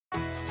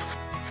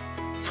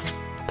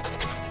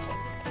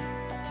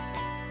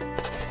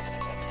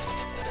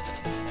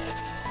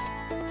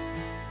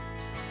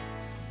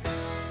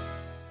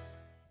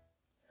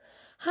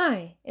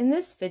Hi, in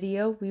this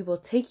video we will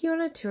take you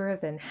on a tour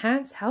of the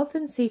enhanced health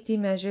and safety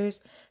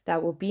measures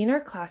that will be in our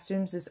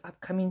classrooms this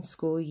upcoming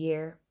school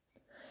year.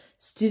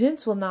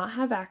 Students will not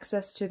have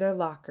access to their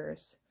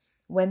lockers.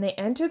 When they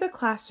enter the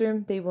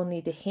classroom, they will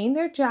need to hang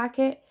their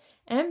jacket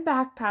and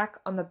backpack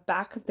on the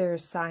back of their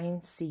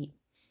assigned seat,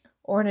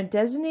 or in a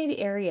designated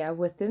area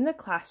within the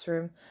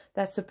classroom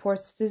that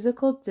supports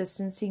physical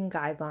distancing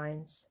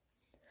guidelines.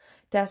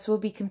 Desks will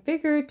be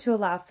configured to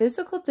allow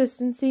physical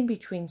distancing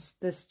between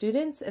the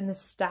students and the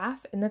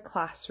staff in the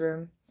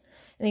classroom.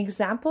 An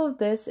example of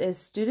this is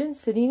students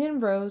sitting in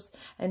rows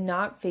and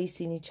not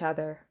facing each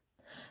other.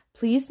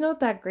 Please note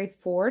that grade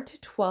 4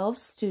 to 12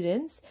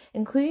 students,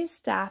 including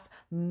staff,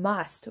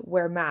 must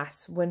wear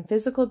masks when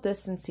physical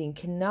distancing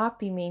cannot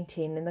be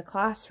maintained in the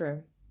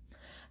classroom.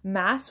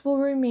 Masks will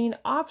remain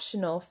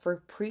optional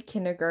for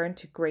pre-kindergarten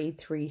to grade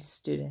 3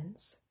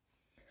 students.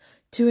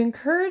 To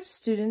encourage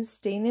students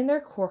staying in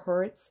their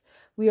cohorts,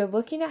 we are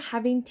looking at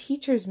having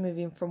teachers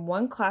moving from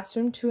one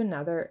classroom to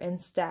another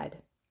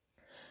instead.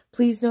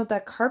 Please note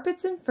that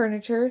carpets and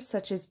furniture,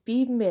 such as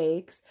bean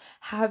bags,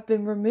 have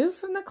been removed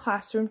from the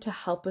classroom to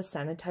help with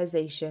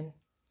sanitization.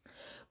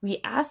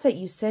 We ask that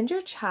you send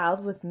your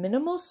child with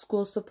minimal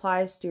school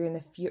supplies during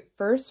the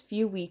first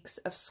few weeks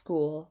of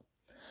school.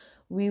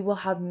 We will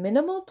have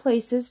minimal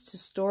places to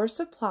store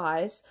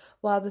supplies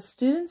while the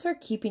students are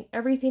keeping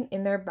everything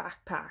in their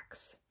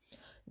backpacks.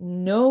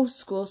 No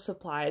school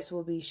supplies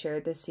will be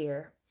shared this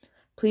year.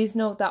 Please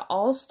note that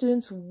all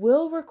students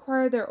will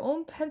require their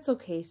own pencil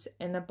case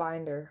and a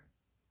binder.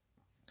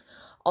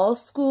 All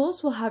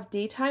schools will have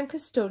daytime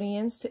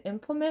custodians to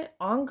implement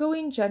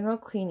ongoing general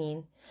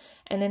cleaning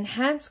and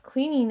enhance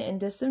cleaning and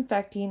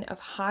disinfecting of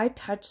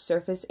high-touch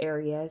surface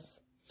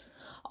areas.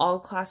 All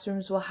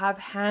classrooms will have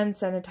hand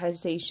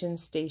sanitization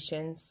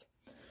stations.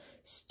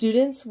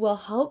 Students will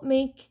help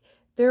make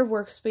their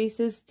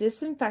workspaces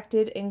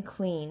disinfected and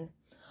clean.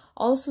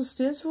 Also,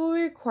 students will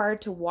be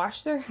required to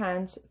wash their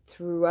hands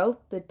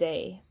throughout the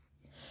day.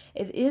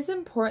 It is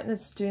important that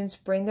students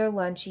bring their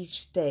lunch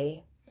each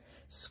day.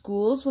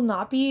 Schools will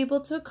not be able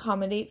to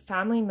accommodate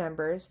family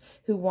members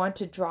who want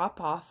to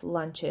drop off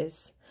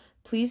lunches.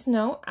 Please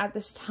note, at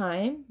this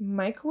time,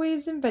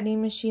 microwaves and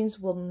vending machines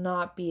will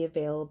not be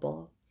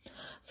available.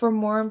 For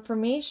more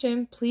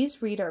information,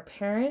 please read our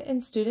parent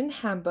and student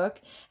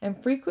handbook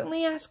and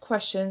frequently asked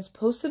questions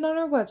posted on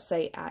our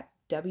website at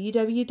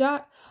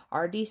www.rdcrs.ca.